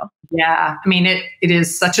retail? Yeah, I mean, it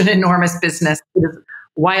is such an enormous business. It is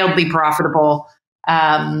wildly profitable.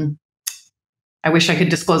 I wish I could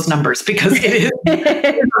disclose numbers because it is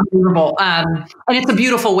unbelievable. And it's a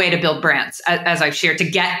beautiful way to build brands, as I've shared, to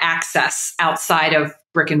get access outside of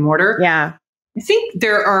brick and mortar. Yeah. I think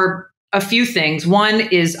there are a few things. One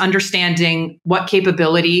is understanding what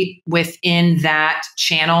capability within that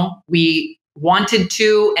channel we wanted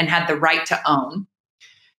to and had the right to own,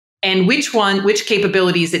 and which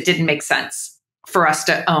capabilities it didn't make sense for us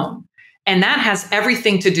to own. And that has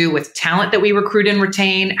everything to do with talent that we recruit and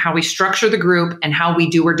retain, how we structure the group, and how we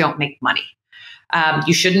do or don't make money.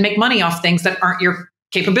 You shouldn't make money off things that aren't your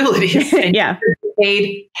capabilities. And yeah. You should be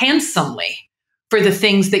paid handsomely for the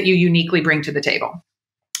things that you uniquely bring to the table.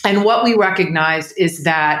 And what we recognize is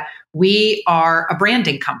that we are a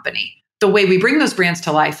branding company. The way we bring those brands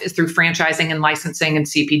to life is through franchising and licensing and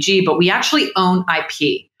CPG, but we actually own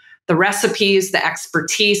IP. The recipes, the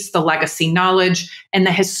expertise, the legacy knowledge, and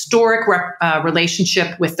the historic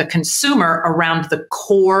relationship with the consumer around the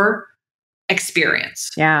core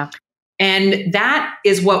experience. Yeah. And that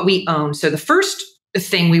is what we own. So the first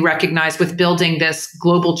thing we recognize with building this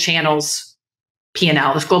global channels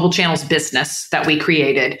P&L, this global channels business that we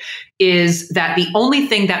created, is that the only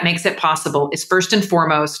thing that makes it possible is first and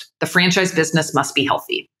foremost, the franchise business must be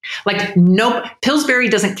healthy. Like, nope, Pillsbury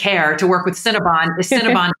doesn't care to work with Cinnabon if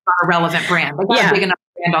Cinnabon is not a relevant brand. They're not a big enough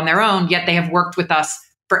brand on their own, yet they have worked with us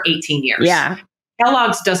for 18 years. Yeah.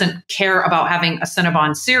 Kellogg's doesn't care about having a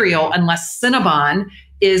Cinnabon cereal unless Cinnabon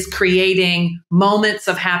is creating moments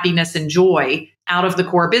of happiness and joy out of the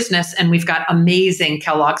core business. And we've got amazing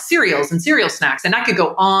Kellogg's cereals and cereal snacks. And I could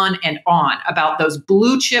go on and on about those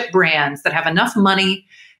blue chip brands that have enough money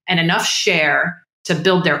and enough share to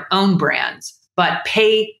build their own brands, but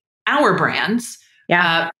pay our brands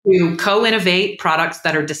to co-innovate products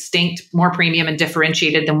that are distinct, more premium and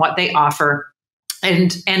differentiated than what they offer,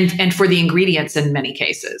 and for the ingredients in many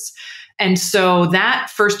cases. And so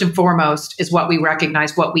that first and foremost is what we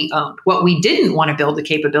recognize, what we owned. What we didn't want to build the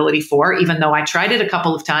capability for, even though I tried it a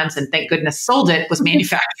couple of times and thank goodness sold it, was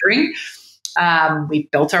manufacturing. We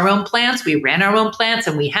built our own plants, we ran our own plants,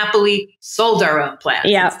 and we happily sold our own plants.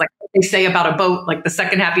 Yeah. It's like they say about a boat, like the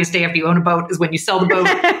second happiest day after you own a boat is when you sell the boat.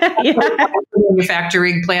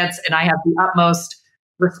 Manufacturing plants, and I have the utmost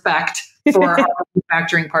respect for our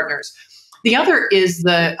manufacturing partners. The other is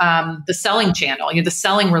the selling channel, the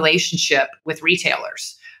selling relationship with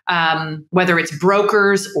retailers, whether it's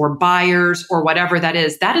brokers or buyers or whatever that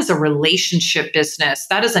is a relationship business.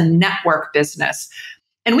 That is a network business.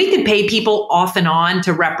 And we can pay people off and on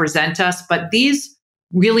to represent us, but these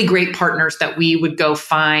really great partners that we would go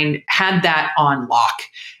find had that on lock.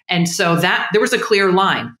 And so that there was a clear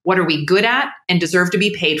line. What are we good at and deserve to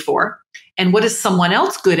be paid for? And what is someone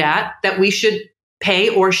else good at that we should pay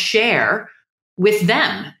or share with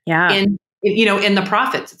them in the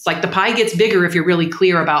profits? It's like the pie gets bigger if you're really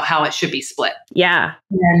clear about how it should be split. Yeah.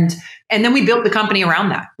 And then we built the company around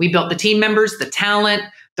that. We built the team members, the talent,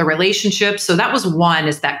 the relationships. So that was one,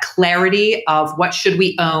 is that clarity of what should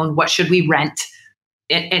we own? What should we rent?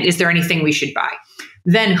 And is there anything we should buy?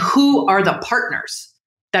 Then who are the partners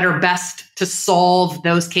that are best to solve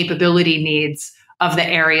those capability needs of the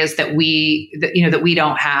areas that we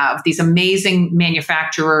don't have? These amazing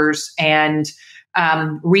manufacturers and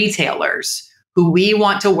retailers who we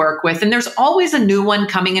want to work with. And there's always a new one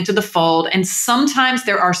coming into the fold. And sometimes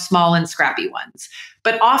there are small and scrappy ones.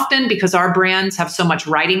 But often, because our brands have so much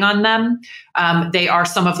writing on them, they are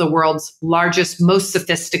some of the world's largest, most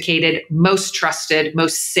sophisticated, most trusted,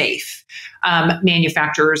 most safe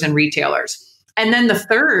manufacturers and retailers. And then the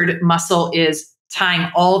third muscle is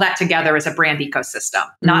tying all that together as a brand ecosystem,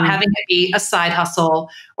 not having it be a side hustle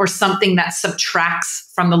or something that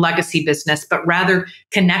subtracts from the legacy business, but rather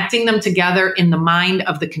connecting them together in the mind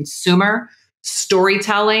of the consumer,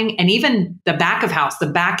 storytelling, and even the back of house, the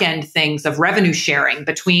back end things of revenue sharing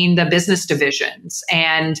between the business divisions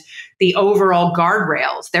and the overall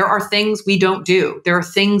guardrails. There are things we don't do. There are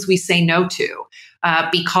things we say no to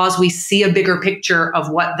because we see a bigger picture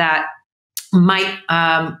of what that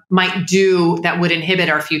might do that would inhibit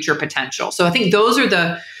our future potential. So I think those are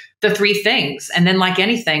the three things. And then, like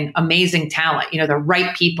anything, amazing talent, the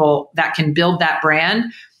right people that can build that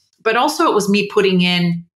brand. But also it was me putting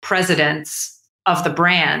in presidents of the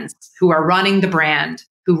brands who are running the brand,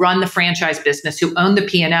 who run the franchise business, who own the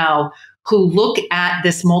P&L, who look at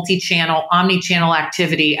this multi-channel, omni-channel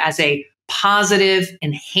activity as a positive,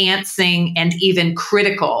 enhancing, and even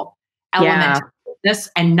critical element of business,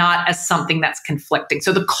 and not as something that's conflicting.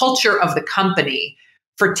 So the culture of the company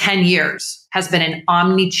for 10 years has been an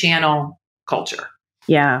omni-channel culture.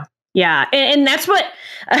 Yeah. Yeah. And that's what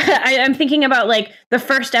I'm thinking about, like the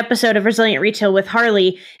first episode of Resilient Retail with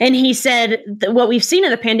Harley. And he said that what we've seen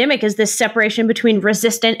in the pandemic is this separation between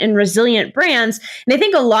resistant and resilient brands. And I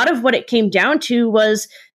think a lot of what it came down to was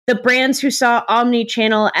the brands who saw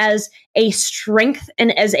omni-channel as a strength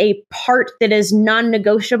and as a part that is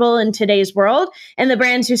non-negotiable in today's world. And the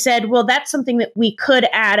brands who said, well, that's something that we could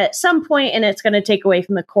add at some point and it's going to take away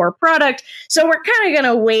from the core product. So we're kind of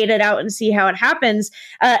going to wait it out and see how it happens.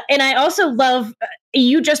 And I also love,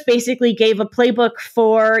 you just basically gave a playbook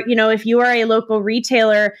for, if you are a local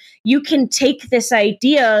retailer, you can take this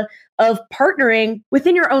idea of partnering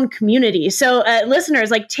within your own community. So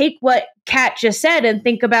listeners, like take what Kat just said and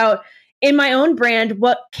think about, in my own brand,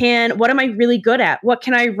 what am I really good at? What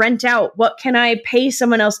can I rent out? What can I pay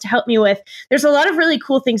someone else to help me with? There's a lot of really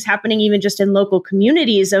cool things happening even just in local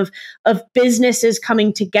communities of businesses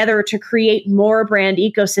coming together to create more brand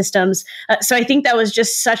ecosystems. So I think that was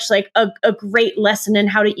just such like a great lesson in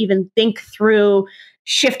how to even think through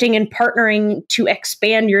shifting and partnering to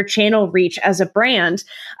expand your channel reach as a brand.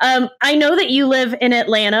 I know that you live in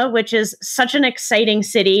Atlanta, which is such an exciting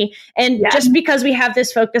city. And just because we have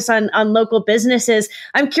this focus on local businesses,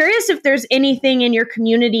 I'm curious if there's anything in your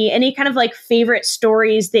community, any kind of like favorite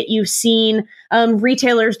stories that you've seen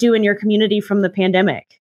retailers do in your community from the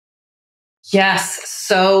pandemic. Yes,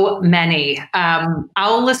 so many.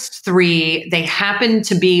 I'll list three. They happen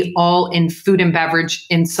to be all in food and beverage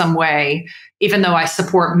in some way, even though I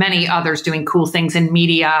support many others doing cool things in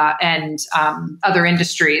media and other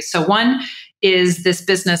industries. So one is this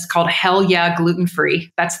business called Hell Yeah Gluten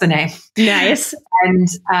Free. That's the name. Nice. And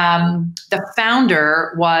the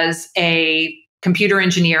founder was a computer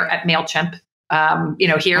engineer at MailChimp,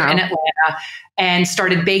 here in Atlanta, and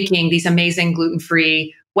started baking these amazing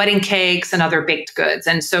gluten-free wedding cakes and other baked goods.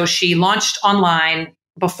 And so she launched online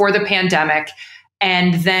before the pandemic,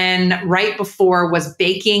 and then right before was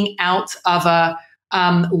baking out of a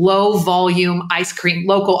low volume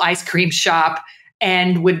local ice cream shop,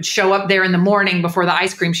 and would show up there in the morning before the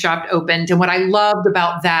ice cream shop opened. And what I loved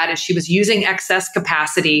about that is she was using excess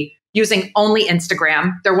capacity, using only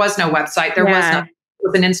Instagram. There was no website. It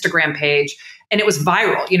was an Instagram page, and it was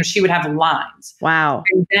viral. She would have lines. Wow.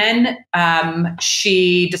 And then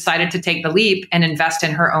she decided to take the leap and invest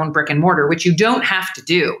in her own brick and mortar, which you don't have to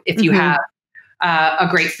do if you have a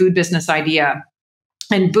great food business idea,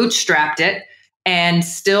 and bootstrapped it. And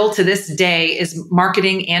still to this day is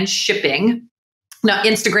marketing and shipping, not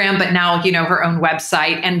Instagram, but now, her own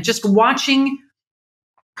website, and just watching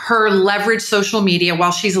her leverage social media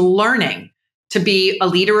while she's learning to be a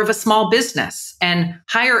leader of a small business and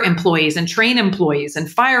hire employees and train employees and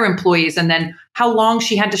fire employees. And then how long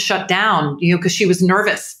she had to shut down, because she was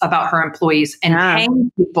nervous about her employees and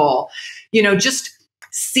paying people, just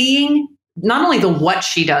seeing not only the what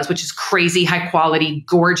she does, which is crazy, high quality,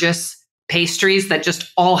 gorgeous pastries that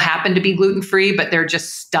just all happen to be gluten-free, but they're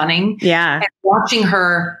just stunning. Yeah. And watching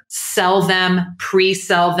her sell them,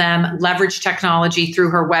 pre-sell them, leverage technology through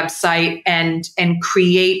her website and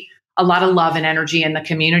create a lot of love and energy in the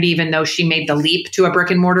community, even though she made the leap to a brick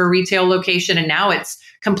and mortar retail location. And now it's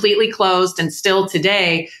completely closed. And still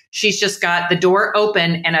today, she's just got the door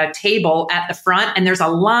open and a table at the front, and there's a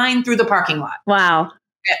line through the parking lot. Wow.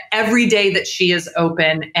 Every day that she is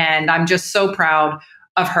open. And I'm just so proud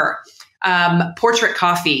of her. Portrait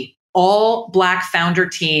Coffee all Black founder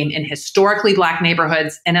team in historically Black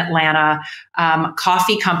neighborhoods in Atlanta,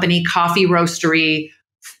 coffee company, coffee roastery,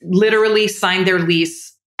 literally signed their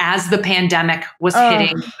lease as the pandemic was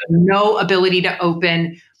hitting, no ability to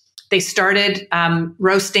open. They started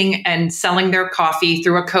roasting and selling their coffee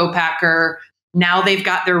through a co-packer. Now they've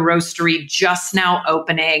got their roastery just now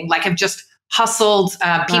opening, like have just hustled.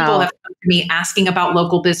 People have come to me asking about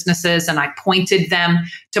local businesses, and I pointed them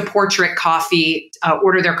to Portrait Coffee,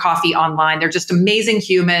 order their coffee online. They're just amazing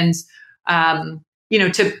humans. To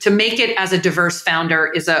make it as a diverse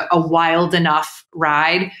founder is a wild enough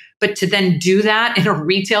ride, but to then do that in a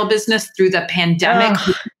retail business through the pandemic,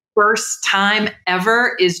 first time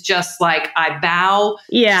ever, is just like, I bow.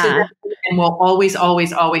 Yeah. And we'll always,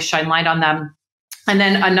 always, always shine light on them. And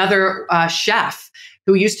then another chef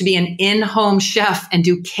who used to be an in-home chef and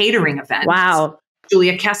do catering events. Wow.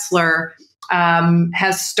 Julia Kessler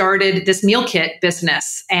has started this meal kit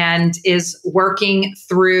business and is working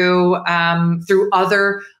through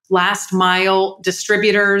other last mile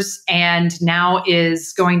distributors, and now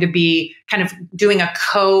is going to be kind of doing a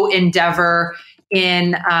co-endeavor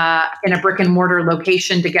in a brick and mortar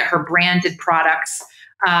location to get her branded products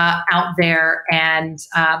out there. And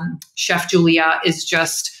Chef Julia is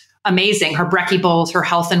just amazing. Her brekkie bowls, her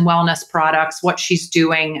health and wellness products, what she's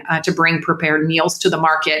doing to bring prepared meals to the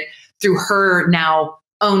market through her now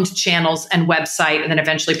owned channels and website, and then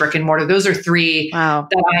eventually brick and mortar. Those are three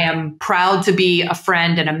that I am proud to be a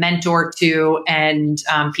friend and a mentor to. And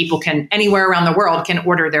people can, anywhere around the world, can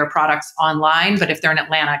order their products online. But if they're in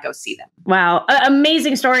Atlanta, go see them. Wow.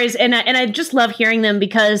 Amazing stories. And I just love hearing them,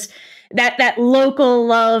 because that local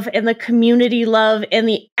love and the community love and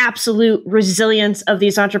the absolute resilience of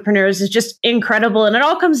these entrepreneurs is just incredible. And it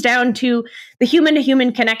all comes down to the human to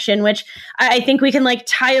human connection, which I think we can like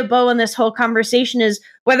tie a bow on this whole conversation, is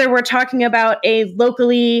whether we're talking about a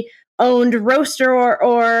locally owned roaster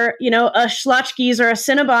or a Schlotzchky's or a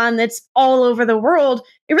Cinnabon that's all over the world.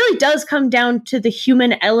 It really does come down to the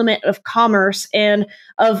human element of commerce and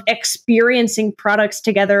of experiencing products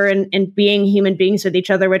together and being human beings with each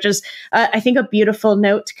other, which is, I think, a beautiful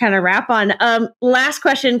note to kind of wrap on. Last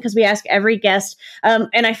question, because we ask every guest,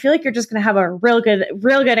 and I feel like you're just going to have a real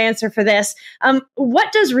good answer for this.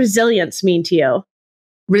 What does resilience mean to you?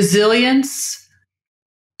 Resilience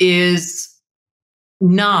is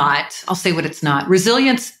not, I'll say what it's not.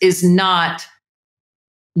 Resilience is not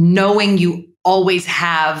knowing you always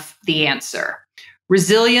have the answer.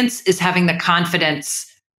 Resilience is having the confidence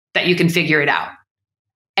that you can figure it out.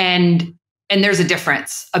 And there's a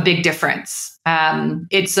difference, a big difference.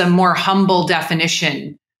 It's a more humble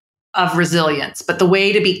definition of resilience. But the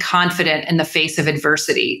way to be confident in the face of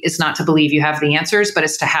adversity is not to believe you have the answers, but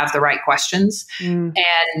it's to have the right questions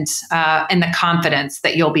and the confidence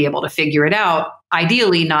that you'll be able to figure it out,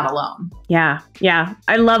 ideally not alone. Yeah.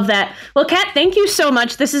 I love that. Well, Kat, thank you so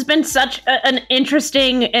much. This has been such an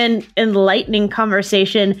interesting and enlightening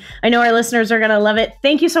conversation. I know our listeners are going to love it.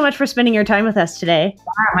 Thank you so much for spending your time with us today.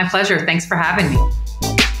 My pleasure. Thanks for having me.